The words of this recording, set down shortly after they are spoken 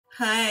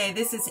Hi,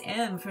 this is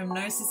Em from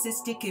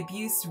Narcissistic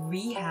Abuse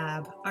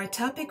Rehab. Our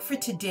topic for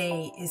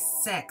today is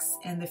sex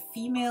and the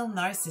female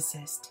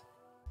narcissist.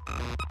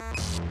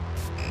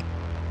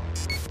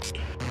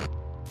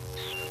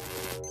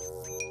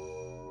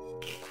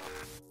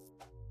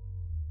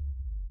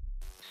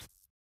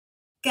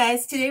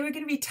 Guys, today we're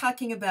going to be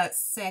talking about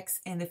sex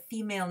and the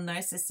female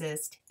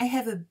narcissist. I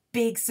have a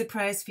big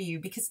surprise for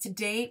you because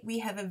today we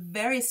have a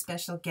very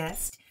special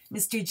guest,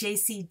 Mr.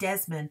 JC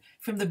Desmond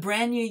from the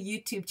brand new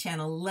YouTube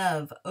channel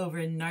Love Over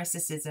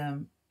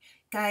Narcissism.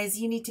 Guys,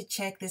 you need to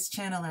check this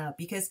channel out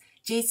because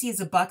JC is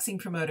a boxing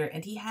promoter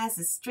and he has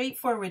a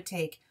straightforward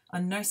take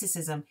on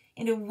narcissism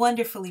and a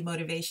wonderfully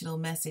motivational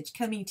message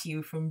coming to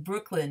you from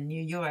Brooklyn,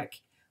 New York.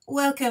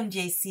 Welcome,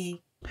 JC.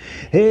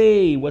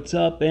 Hey, what's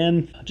up?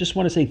 And I just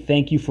want to say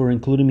thank you for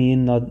including me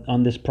in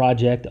on this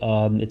project.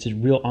 It's a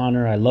real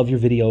honor. I love your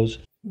videos.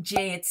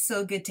 Jay, it's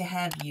so good to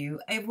have you.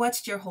 I've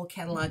watched your whole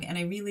catalog and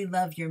I really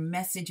love your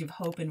message of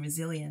hope and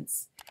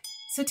resilience.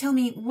 So tell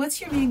me, what's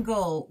your main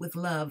goal with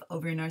Love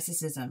Over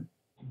Narcissism?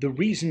 The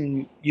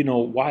reason,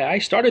 why I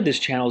started this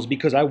channel is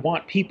because I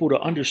want people to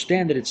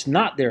understand that it's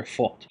not their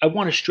fault. I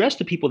want to stress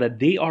to people that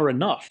they are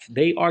enough.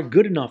 They are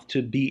good enough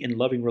to be in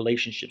loving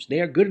relationships.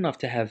 They are good enough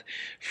to have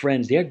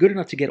friends. They are good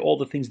enough to get all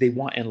the things they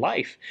want in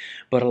life.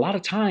 But a lot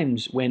of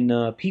times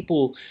when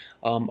people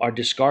are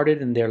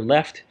discarded and they're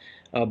left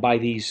by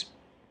these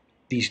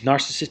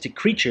narcissistic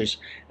creatures,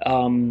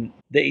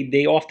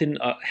 they often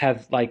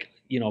have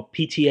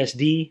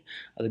PTSD.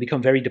 They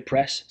become very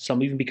depressed.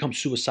 Some even become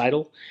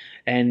suicidal,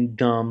 and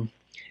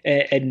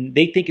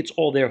they think it's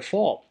all their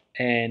fault.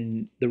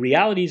 And the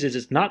reality is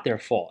it's not their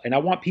fault. And I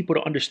want people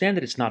to understand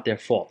that it's not their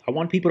fault. I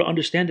want people to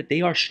understand that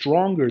they are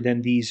stronger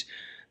than these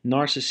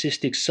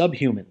narcissistic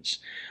subhumans.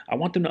 I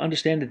want them to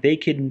understand that they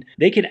can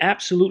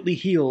absolutely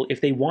heal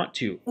if they want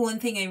to. One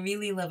thing I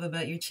really love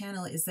about your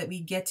channel is that we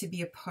get to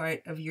be a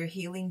part of your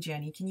healing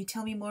journey. Can you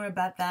tell me more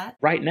about that?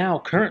 Right now,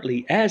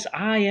 currently, as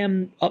I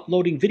am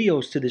uploading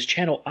videos to this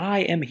channel, I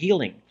am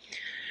healing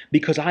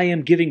because I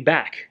am giving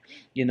back.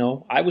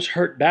 I was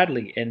hurt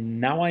badly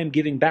and now I am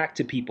giving back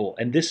to people.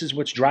 And this is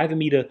what's driving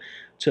me to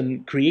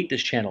create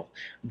this channel.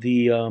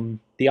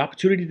 The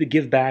opportunity to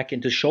give back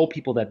and to show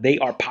people that they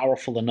are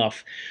powerful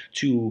enough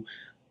to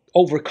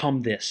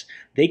overcome this.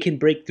 They can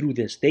break through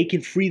this. They can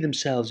free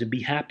themselves and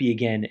be happy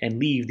again and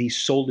leave these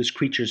soulless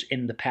creatures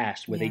in the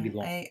past where they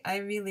belong. I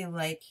really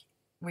like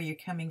where you're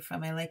coming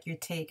from. I like your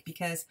take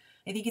because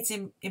I think it's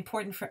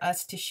important for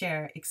us to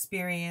share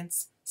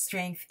experience,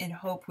 strength, and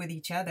hope with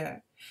each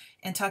other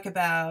and talk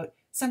about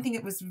something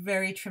that was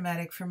very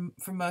traumatic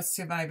for most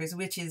survivors,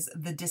 which is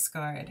the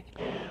discard.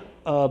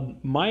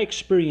 My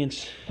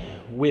experience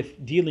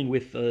with dealing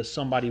with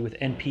somebody with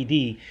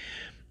NPD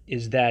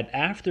is that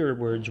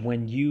afterwards,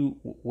 when you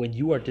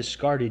are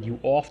discarded, you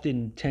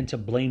often tend to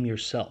blame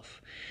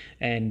yourself,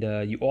 and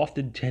you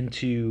often tend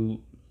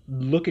to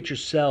look at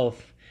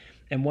yourself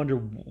and wonder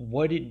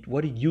what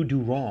did you do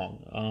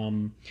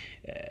wrong.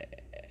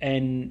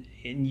 And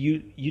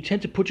you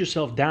tend to put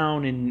yourself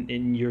down,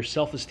 and your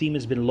self-esteem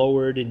has been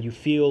lowered, and you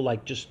feel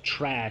like just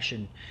trash,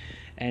 and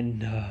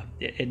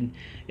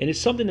it's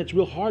something that's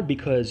real hard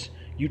because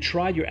you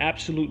tried your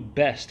absolute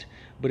best,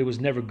 but it was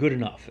never good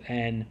enough.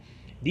 And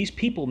these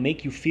people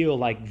make you feel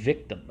like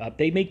victim.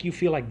 They make you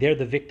feel like they're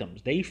the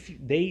victims.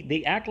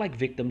 They act like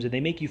victims, and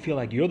they make you feel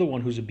like you're the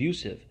one who's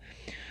abusive.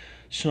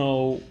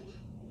 So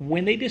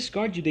when they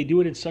discard you, they do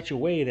it in such a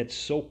way that's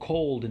so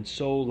cold and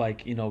so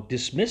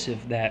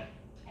dismissive that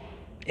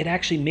it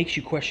actually makes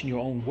you question your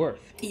own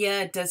worth.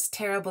 Yeah, it does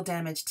terrible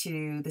damage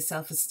to the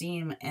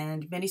self-esteem,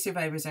 and many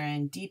survivors are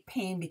in deep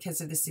pain because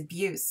of this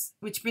abuse,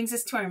 which brings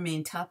us to our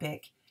main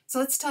topic. So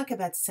let's talk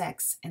about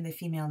sex and the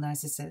female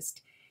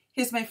narcissist.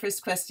 Here's my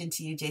first question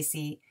to you,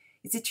 JC.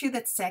 Is it true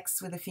that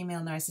sex with a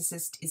female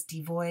narcissist is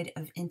devoid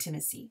of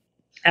intimacy?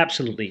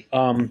 Absolutely.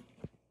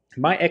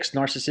 My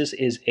ex-narcissist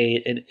is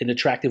an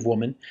attractive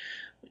woman.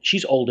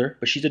 She's older,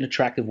 but she's an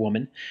attractive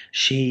woman.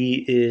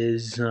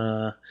 She's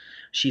a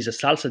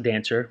salsa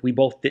dancer. We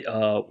both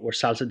were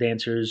salsa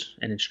dancers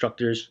and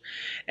instructors,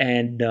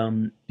 and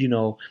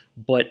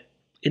but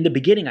in the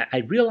beginning, I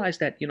realized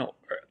that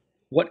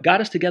what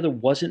got us together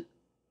wasn't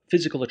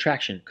physical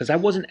attraction, because I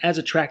wasn't as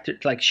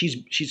attracted. Like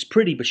she's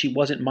pretty, but she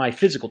wasn't my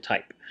physical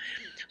type.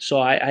 So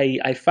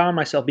I found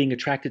myself being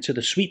attracted to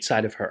the sweet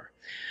side of her.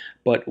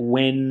 But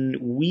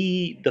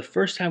the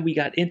first time we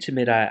got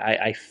intimate,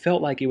 I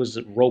felt like it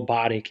was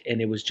robotic,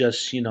 and it was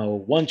just,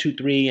 1, 2,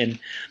 3. And,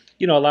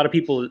 a lot of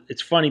people,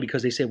 it's funny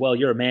because they say, well,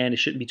 you're a man, it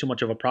shouldn't be too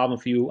much of a problem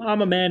for you.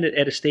 I'm a man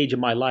at a stage in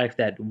my life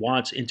that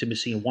wants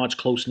intimacy and wants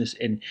closeness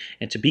and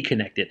to be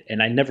connected.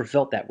 And I never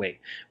felt that way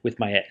with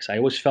my ex. I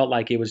always felt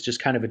like it was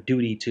just kind of a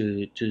duty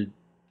to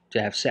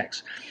have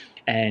sex.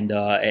 And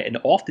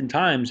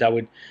oftentimes I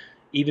would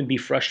even be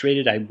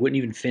frustrated. I wouldn't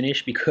even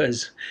finish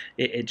because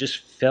it just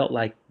felt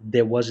like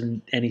there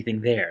wasn't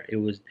anything there.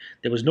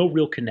 There was no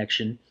real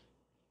connection,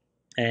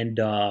 and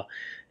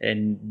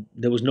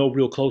there was no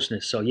real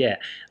closeness. So yeah,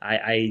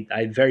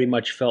 I very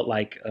much felt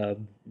like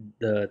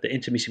the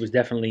intimacy was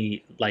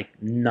definitely like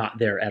not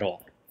there at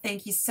all.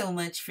 Thank you so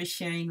much for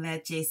sharing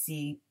that,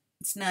 JC.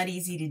 It's not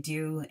easy to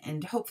do,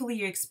 and hopefully,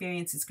 your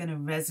experience is going to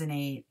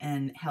resonate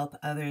and help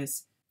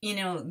others.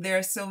 There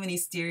are so many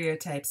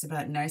stereotypes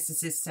about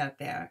narcissists out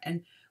there,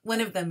 and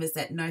one of them is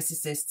that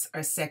narcissists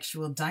are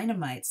sexual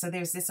dynamite. So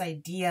there's this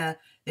idea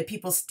that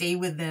people stay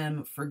with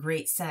them for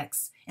great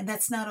sex, and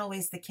that's not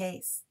always the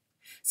case.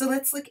 So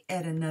let's look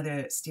at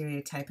another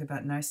stereotype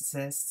about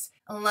narcissists.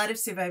 A lot of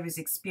survivors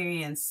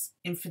experience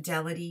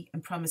infidelity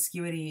and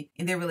promiscuity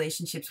in their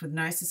relationships with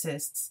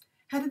narcissists.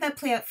 How did that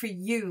play out for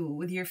you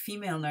with your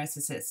female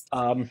narcissist?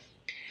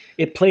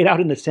 It played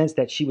out in the sense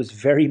that she was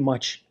very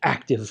much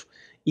active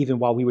even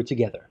while we were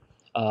together.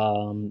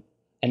 And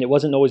it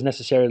wasn't always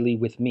necessarily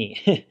with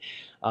me.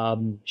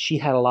 She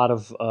had a lot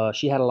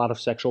of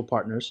sexual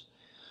partners,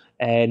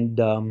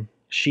 and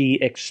she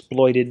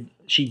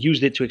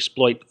used it to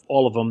exploit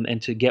all of them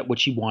and to get what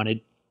she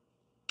wanted.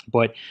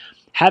 But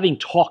having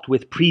talked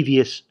with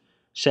previous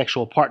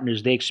sexual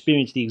partners, they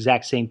experienced the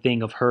exact same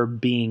thing of her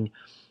being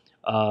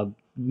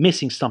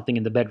missing something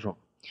in the bedroom.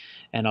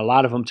 And a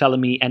lot of them telling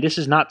me, and this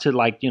is not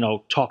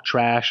to talk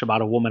trash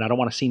about a woman. I don't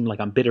want to seem like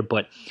I'm bitter,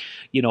 but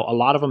a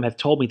lot of them have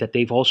told me that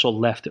they've also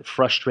left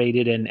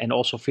frustrated and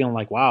also feeling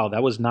like, wow,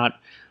 that wasn't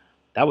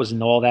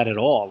all that at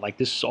all. Like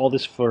this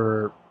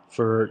for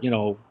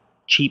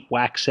cheap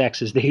whack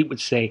sex, as they would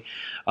say.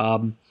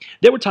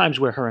 There were times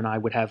where her and I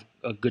would have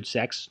good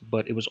sex,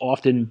 but it was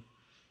often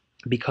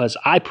because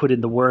I put in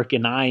the work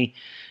and I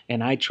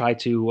tried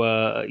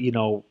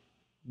to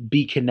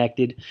be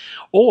connected.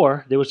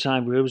 Or there was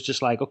time where it was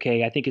just like,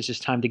 okay, I think it's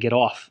just time to get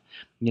off,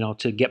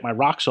 to get my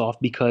rocks off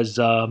because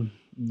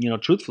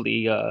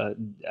truthfully,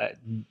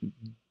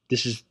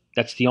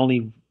 that's the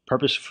only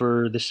purpose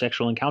for this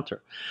sexual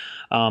encounter.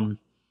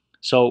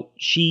 So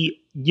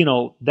she,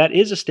 that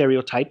is a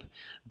stereotype,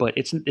 but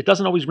it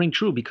doesn't always ring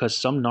true because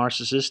some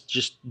narcissists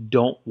just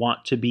don't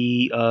want to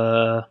be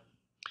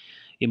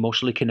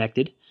emotionally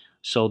connected.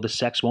 So the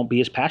sex won't be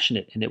as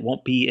passionate, and it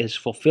won't be as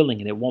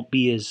fulfilling, and it won't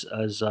be as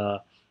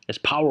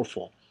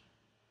powerful.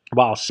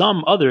 While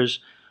some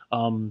others,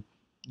 are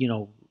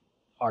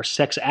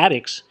sex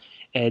addicts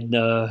and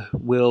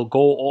will go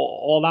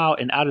all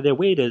out and out of their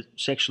way to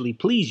sexually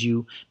please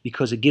you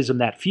because it gives them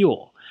that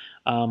fuel.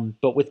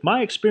 But with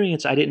my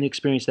experience, I didn't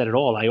experience that at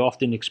all. I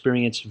often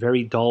experienced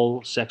very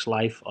dull sex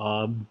life,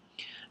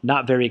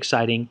 not very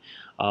exciting.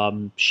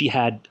 She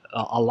had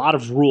a lot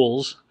of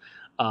rules,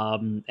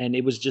 and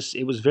it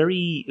was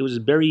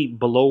very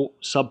below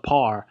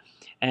subpar.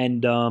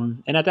 And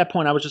at that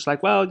point, I was just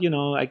like, well,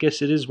 I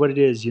guess it is what it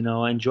is.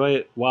 Enjoy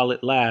it while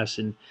it lasts.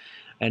 And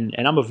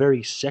I'm a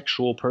very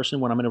sexual person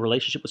when I'm in a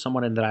relationship with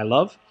someone and that I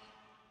love.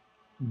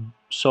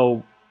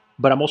 So,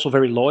 but I'm also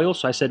very loyal.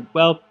 So I said,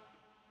 well,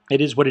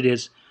 it is what it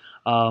is.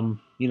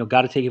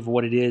 Got to take it for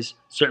what it is.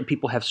 Certain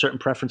people have certain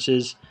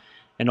preferences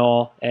and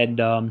all. And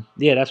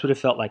yeah, that's what it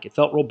felt like. It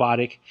felt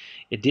robotic.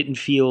 It didn't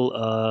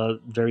feel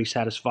very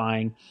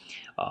satisfying.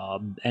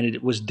 And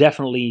it was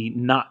definitely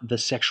not the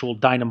sexual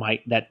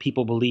dynamite that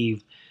people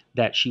believe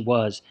that she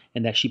was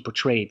and that she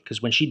portrayed.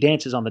 Because when she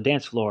dances on the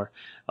dance floor,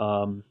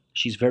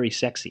 she's very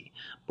sexy.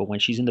 But when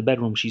she's in the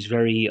bedroom, she's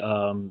very,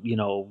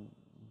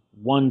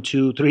 1,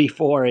 2, 3,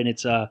 4, and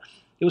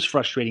it was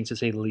frustrating to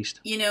say the least.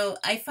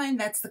 I find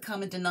that's the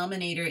common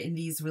denominator in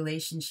these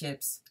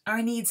relationships.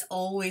 Our needs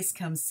always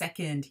come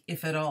second,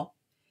 if at all.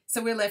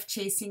 So we're left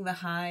chasing the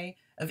high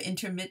of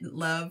intermittent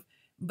love,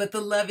 but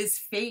the love is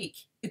fake,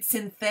 it's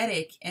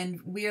synthetic,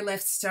 and we're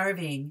left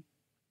starving.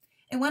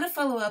 I want to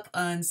follow up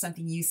on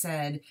something you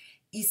said.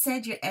 You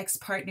said your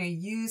ex-partner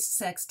used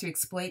sex to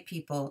exploit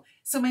people.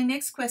 So my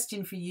next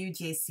question for you,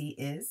 JC,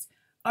 is,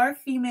 are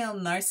female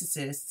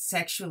narcissists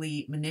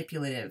sexually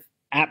manipulative?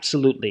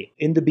 Absolutely.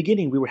 In the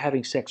beginning, we were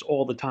having sex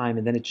all the time,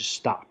 and then it just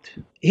stopped.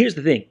 Here's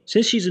the thing.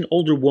 Since she's an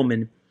older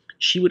woman,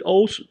 she would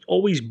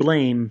always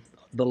blame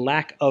the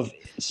lack of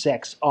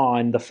sex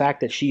on the fact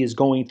that she is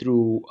going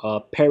through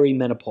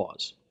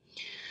perimenopause.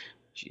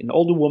 She's an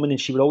older woman, and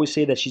she would always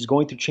say that she's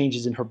going through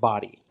changes in her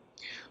body.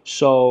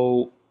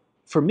 So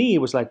for me, it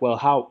was like, well,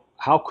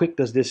 how quick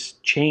does this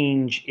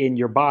change in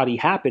your body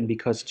happen?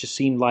 Because it just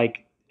seemed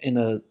like in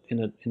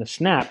a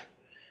snap,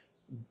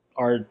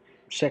 our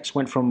sex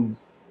went from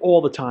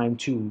all the time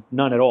to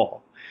none at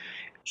all.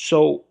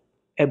 So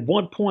at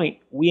one point,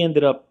 we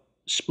ended up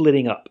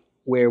splitting up,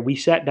 where we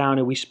sat down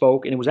and we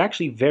spoke, and it was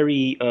actually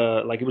very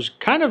it was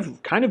kind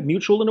of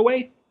mutual in a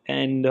way.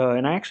 And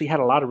I actually had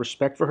a lot of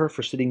respect for her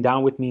for sitting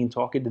down with me and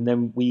talking. And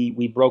then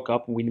we broke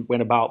up and we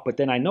went about. But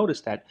then I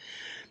noticed that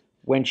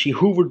when she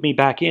hoovered me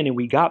back in and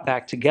we got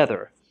back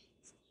together,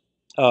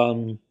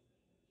 the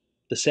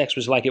sex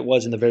was like it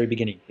was in the very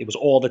beginning. It was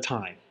all the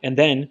time. And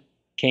then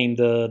came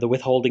the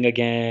withholding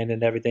again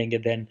and everything,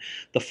 and then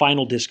the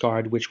final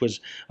discard, which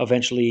was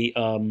eventually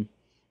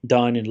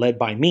done and led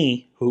by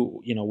me,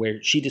 who,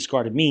 where she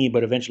discarded me,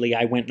 but eventually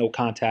I went no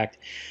contact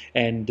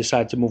and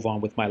decided to move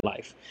on with my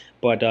life.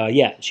 But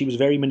yeah, she was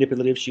very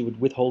manipulative. She would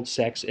withhold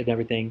sex and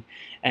everything.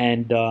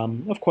 And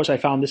of course, I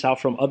found this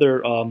out from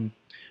other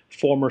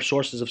former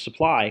sources of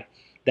supply,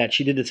 that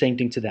she did the same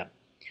thing to them.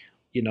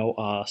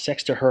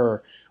 Sex to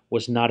her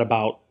was not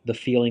about the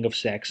feeling of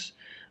sex.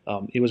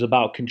 It was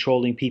about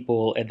controlling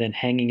people and then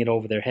hanging it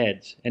over their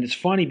heads. And it's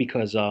funny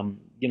because a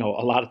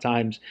lot of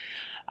times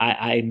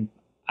I,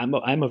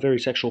 I'm a very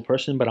sexual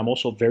person, but I'm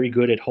also very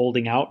good at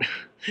holding out.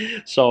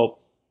 So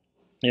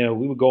we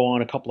would go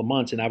on a couple of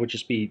months, and I would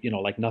just be,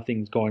 like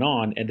nothing's going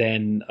on, and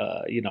then,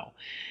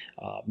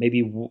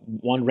 maybe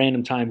one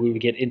random time we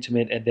would get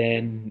intimate, and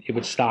then it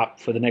would stop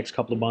for the next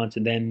couple of months,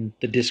 and then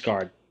the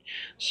discard.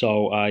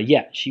 So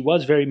yeah, she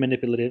was very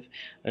manipulative.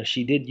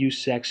 She did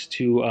use sex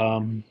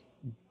to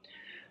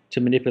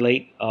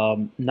manipulate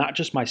not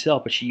just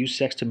myself, but she used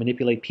sex to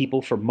manipulate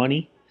people for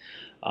money,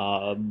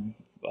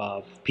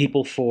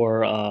 people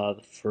for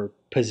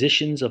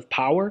positions of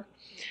power,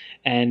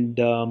 and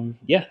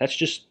yeah, that's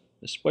just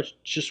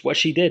what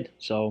she did.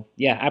 So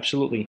yeah,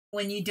 absolutely.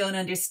 When you don't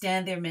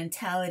understand their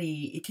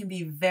mentality, it can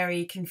be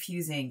very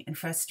confusing and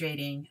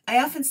frustrating. I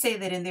often say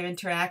that in their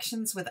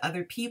interactions with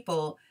other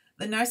people,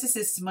 the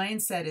narcissist's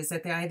mindset is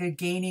that they're either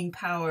gaining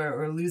power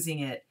or losing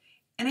it.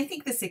 And I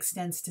think this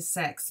extends to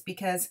sex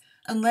because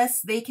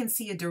unless they can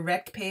see a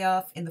direct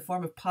payoff in the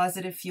form of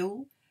positive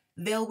fuel,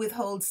 they'll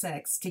withhold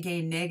sex to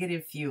gain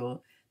negative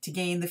fuel, to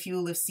gain the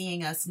fuel of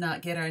seeing us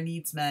not get our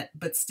needs met,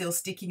 but still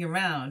sticking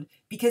around,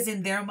 because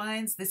in their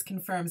minds, this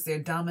confirms their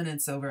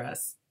dominance over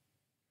us.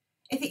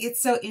 I think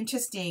it's so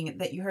interesting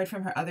that you heard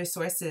from her other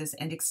sources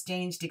and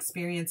exchanged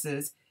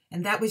experiences,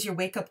 and that was your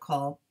wake-up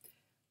call.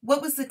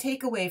 What was the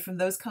takeaway from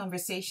those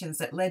conversations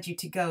that led you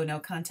to go no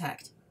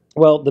contact?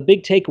 Well, the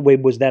big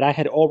takeaway was that I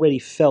had already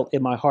felt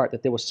in my heart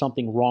that there was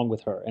something wrong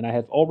with her, and I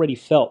had already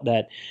felt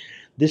that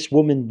this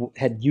woman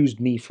had used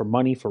me for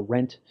money, for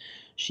rent.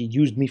 She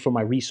used me for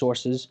my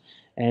resources,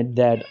 and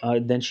that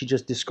then she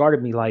just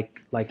discarded me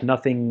like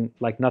nothing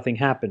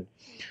happened.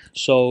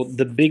 So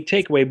the big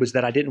takeaway was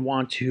that I didn't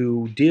want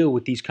to deal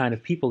with these kind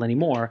of people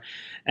anymore,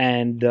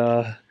 and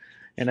I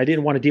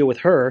didn't want to deal with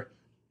her.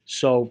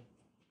 So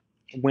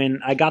when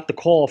I got the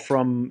call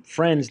from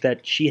friends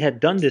that she had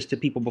done this to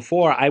people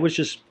before, I was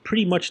just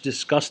pretty much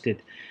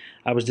disgusted.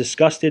 I was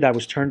disgusted. I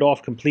was turned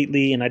off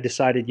completely, and I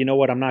decided, you know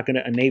what? I'm not going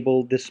to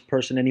enable this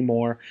person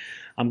anymore.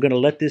 I'm going to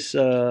let this,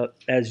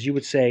 as you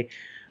would say,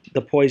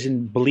 the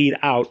poison bleed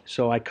out.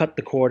 So I cut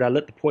the cord. I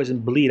let the poison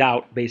bleed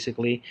out,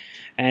 basically,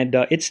 and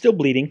it's still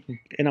bleeding,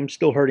 and I'm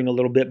still hurting a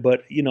little bit.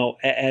 But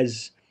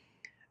as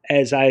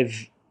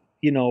I've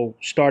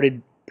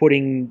started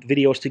putting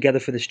videos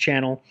together for this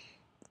channel,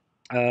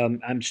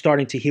 I'm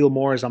starting to heal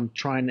more as I'm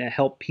trying to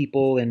help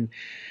people, and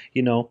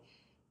you know,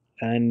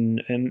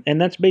 and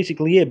that's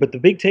basically it. But the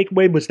big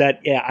takeaway was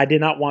that yeah, I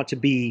did not want to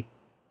be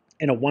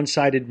in a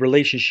one-sided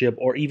relationship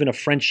or even a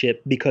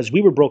friendship because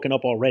we were broken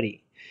up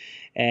already.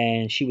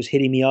 And she was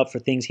hitting me up for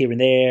things here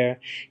and there.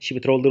 She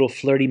would throw little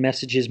flirty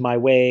messages my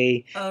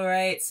way. All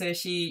right, so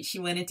she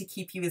wanted to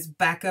keep you as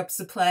backup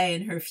supply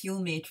in her fuel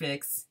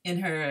matrix, in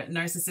her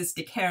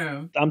narcissistic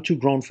harem. I'm too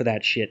grown for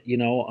that shit, you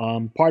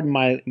know. Pardon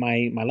my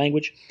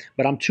language,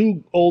 but I'm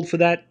too old for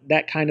that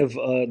kind of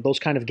those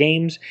kind of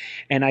games.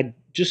 And I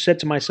just said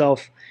to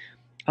myself,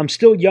 I'm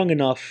still young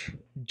enough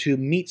to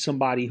meet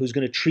somebody who's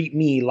going to treat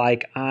me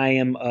like I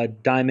am a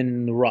diamond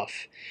in the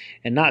rough,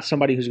 and not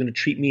somebody who's going to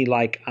treat me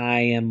like I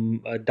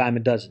am a dime a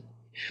dozen.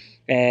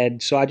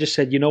 And so I just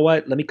said, you know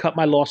what? Let me cut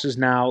my losses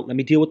now. Let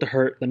me deal with the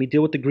hurt. Let me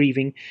deal with the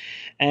grieving,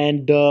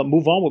 and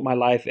move on with my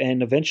life.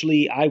 And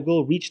eventually, I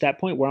will reach that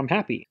point where I'm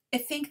happy. I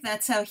think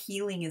that's how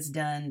healing is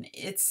done.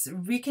 It's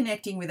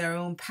reconnecting with our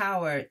own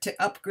power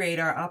to upgrade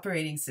our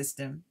operating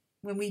system.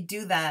 When we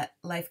do that,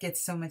 life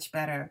gets so much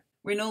better.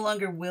 We're no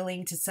longer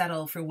willing to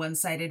settle for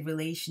one-sided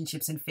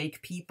relationships and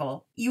fake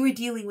people. You were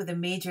dealing with a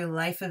major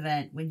life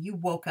event when you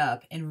woke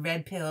up and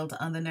red-pilled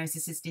on the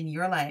narcissist in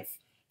your life.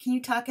 Can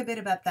you talk a bit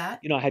about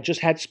that? You know, I had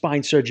just had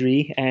spine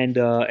surgery, and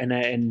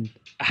I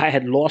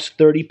had lost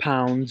 30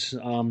 pounds.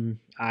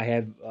 I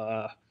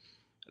have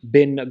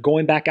been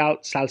going back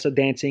out salsa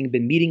dancing,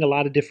 been meeting a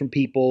lot of different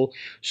people.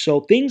 So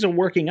things are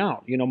working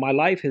out. You know, my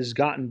life has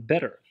gotten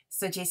better.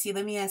 So, JC,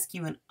 let me ask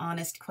you an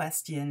honest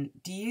question.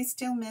 Do you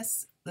still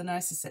miss the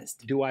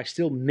narcissist? Do I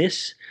still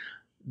miss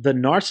the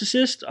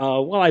narcissist?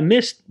 Well, I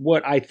missed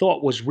what I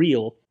thought was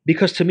real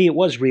because to me it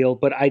was real,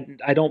 but I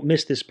don't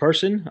miss this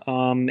person.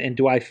 And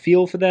do I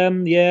feel for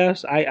them?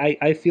 Yes,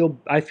 I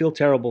feel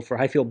terrible for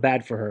her. I feel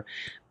bad for her,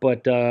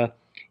 but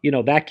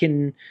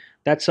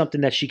that's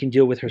something that she can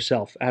deal with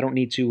herself. I don't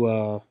need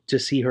to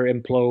see her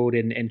implode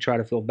and try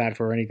to feel bad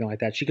for her or anything like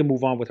that. She can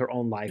move on with her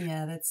own life.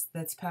 Yeah,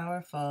 that's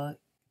powerful.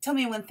 Tell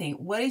me one thing.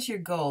 What is your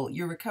goal,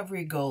 your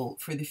recovery goal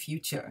for the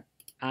future?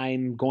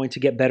 I'm going to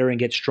get better and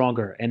get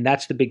stronger. And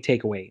that's the big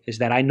takeaway, is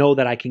that I know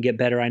that I can get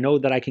better. I know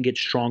that I can get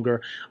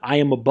stronger. I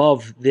am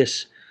above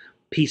this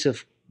piece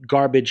of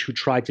garbage who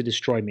tried to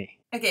destroy me.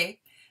 Okay,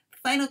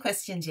 final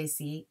question,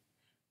 JC.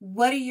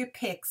 What are your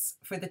picks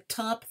for the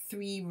top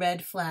 3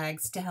 red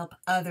flags to help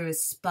others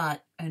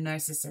spot a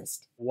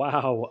narcissist?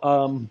 Wow.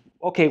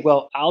 Okay,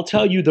 well, I'll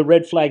tell you the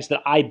red flags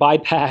that I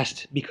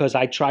bypassed because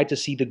I tried to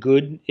see the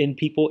good in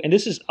people. And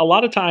this is a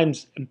lot of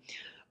times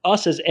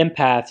us as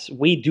empaths,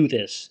 we do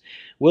this.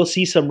 We'll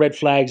see some red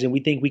flags and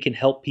we think we can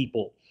help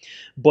people.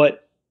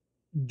 But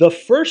The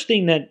first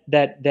thing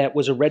that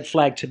was a red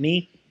flag to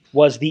me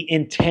was the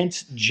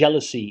intense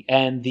jealousy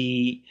and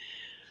the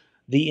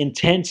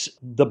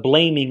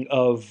blaming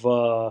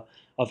of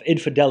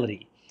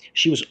infidelity.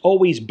 She was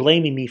always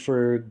blaming me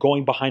for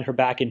going behind her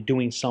back and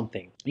doing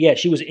something. Yeah,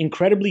 she was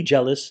incredibly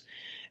jealous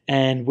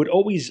and would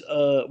always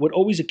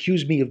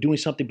accuse me of doing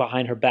something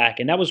behind her back.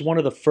 And that was one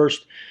of the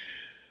first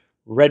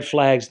red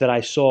flags that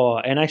I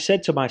saw. And I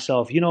said to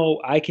myself,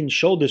 I can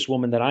show this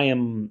woman that I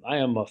am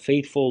a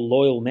faithful,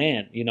 loyal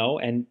man,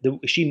 and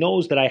she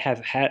knows that I've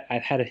had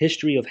a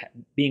history of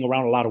being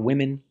around a lot of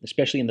women,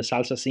 especially in the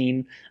salsa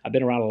scene. I've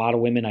been around a lot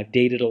of women. I've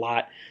dated a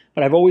lot,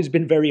 but I've always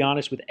been very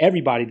honest with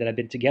everybody that I've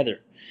been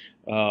together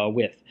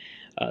with.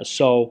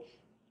 So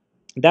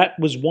that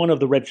was one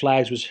of the red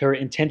flags, was her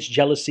intense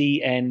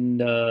jealousy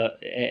and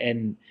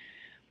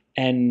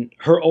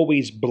her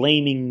always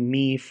blaming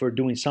me for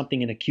doing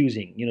something and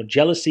accusing,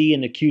 jealousy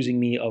and accusing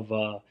me of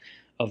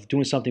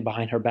doing something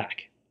behind her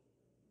back.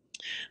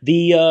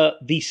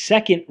 The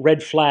second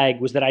red flag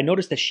was that I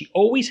noticed that she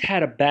always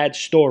had a bad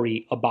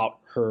story about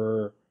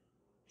her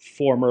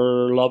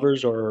former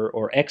lovers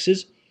or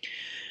exes.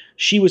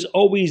 She was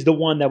always the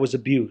one that was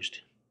abused.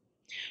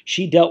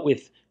 She dealt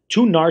with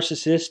two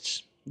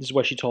narcissists. This is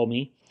what she told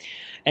me,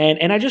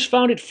 and I just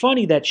found it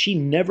funny that she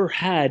never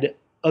had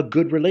a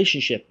good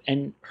relationship,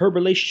 and her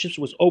relationships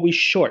was always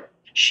short.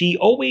 She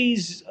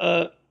was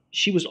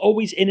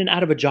always in and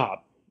out of a job.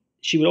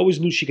 She would always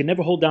lose. She could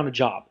never hold down a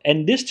job,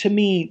 and this to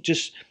me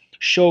just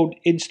showed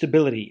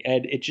instability,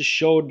 and it just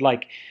showed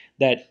like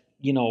that.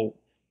 To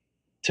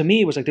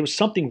me, it was like there was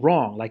something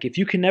wrong. Like if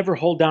you can never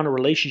hold down a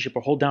relationship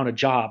or hold down a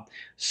job,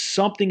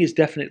 something is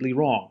definitely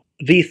wrong.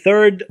 The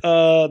third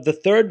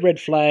red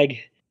flag,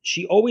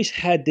 she always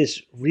had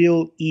this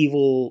real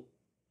evil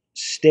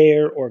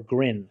stare or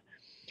grin.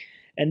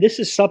 And this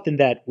is something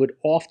that would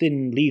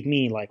often leave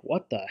me like,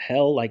 what the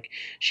hell? Like,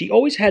 she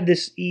always had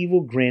this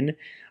evil grin,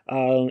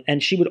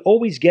 and she would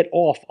always get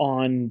off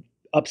on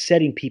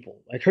upsetting people.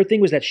 Like, her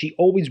thing was that she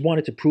always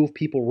wanted to prove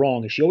people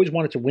wrong, and she always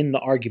wanted to win the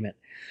argument.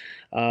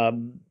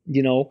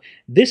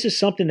 This is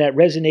something that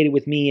resonated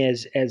with me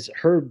as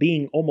her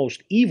being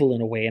almost evil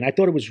in a way, and I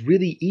thought it was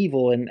really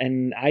evil.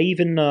 And I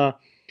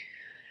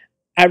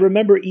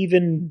remember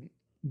even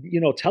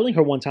telling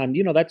her one time,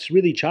 that's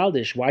really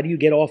childish. Why do you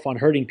get off on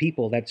hurting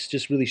people? That's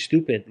just really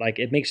stupid. Like,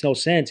 it makes no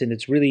sense, and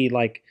it's really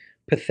like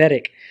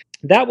pathetic.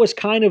 That was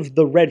kind of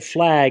the red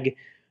flag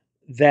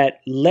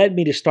that led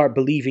me to start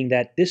believing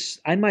that this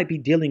I might be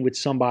dealing with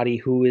somebody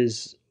who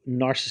is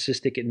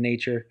narcissistic in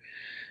nature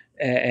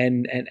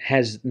and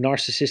has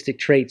narcissistic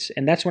traits.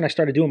 And that's when I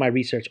started doing my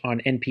research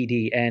on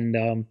NPD.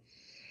 And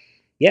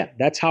yeah,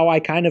 that's how I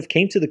kind of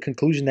came to the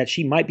conclusion that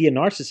she might be a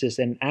narcissist.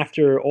 And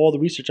after all the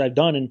research I've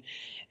done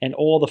and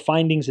all the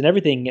findings and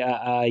everything,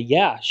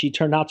 yeah, she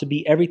turned out to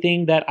be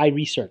everything that I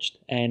researched.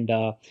 And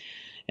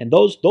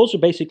those are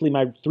basically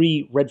my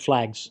three red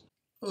flags.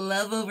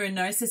 Love over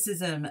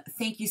narcissism.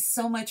 Thank you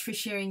so much for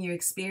sharing your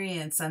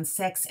experience on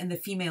sex and the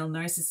female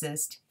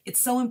narcissist.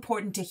 It's so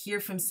important to hear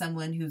from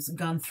someone who's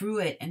gone through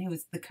it and who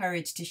has the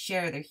courage to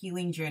share their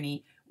healing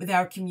journey with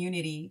our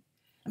community.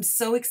 I'm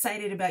so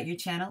excited about your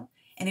channel,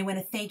 and I want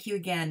to thank you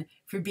again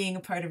for being a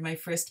part of my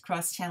first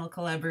cross-channel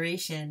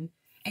collaboration.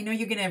 I know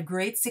you're going to have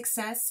great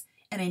success,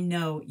 and I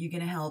know you're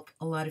going to help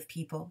a lot of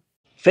people.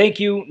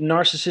 Thank you,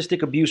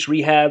 Narcissistic Abuse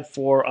Rehab,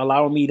 for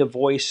allowing me to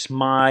voice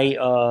my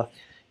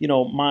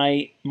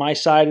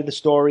side of the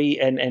story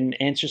and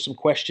answer some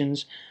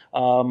questions.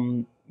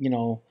 I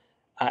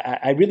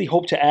really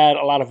hope to add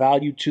a lot of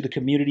value to the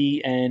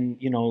community and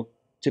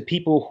to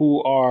people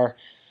who are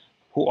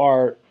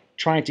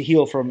trying to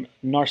heal from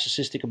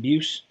narcissistic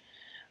abuse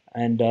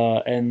and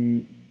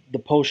the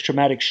post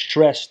traumatic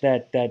stress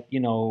that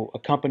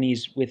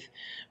accompanies with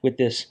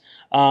this.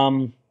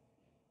 Thank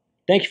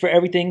you for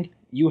everything.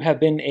 You have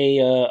been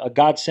a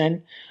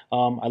godsend.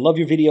 I love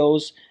your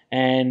videos,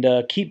 and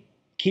keep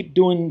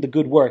doing the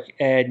good work.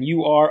 And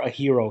you are a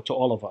hero to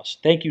all of us.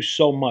 Thank you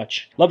so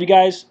much. Love you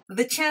guys.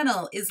 The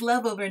channel is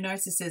Love Over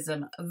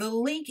Narcissism. The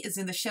link is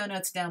in the show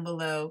notes down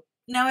below.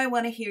 Now I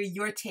want to hear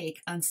your take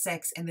on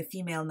sex and the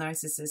female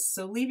narcissist.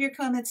 So leave your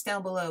comments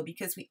down below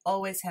because we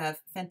always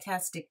have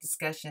fantastic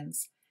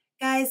discussions.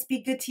 Guys,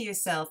 be good to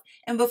yourself.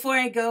 And before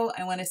I go,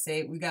 I want to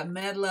say we got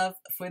mad love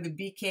for the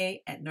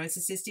BK at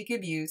Narcissistic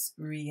Abuse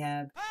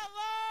Rehab.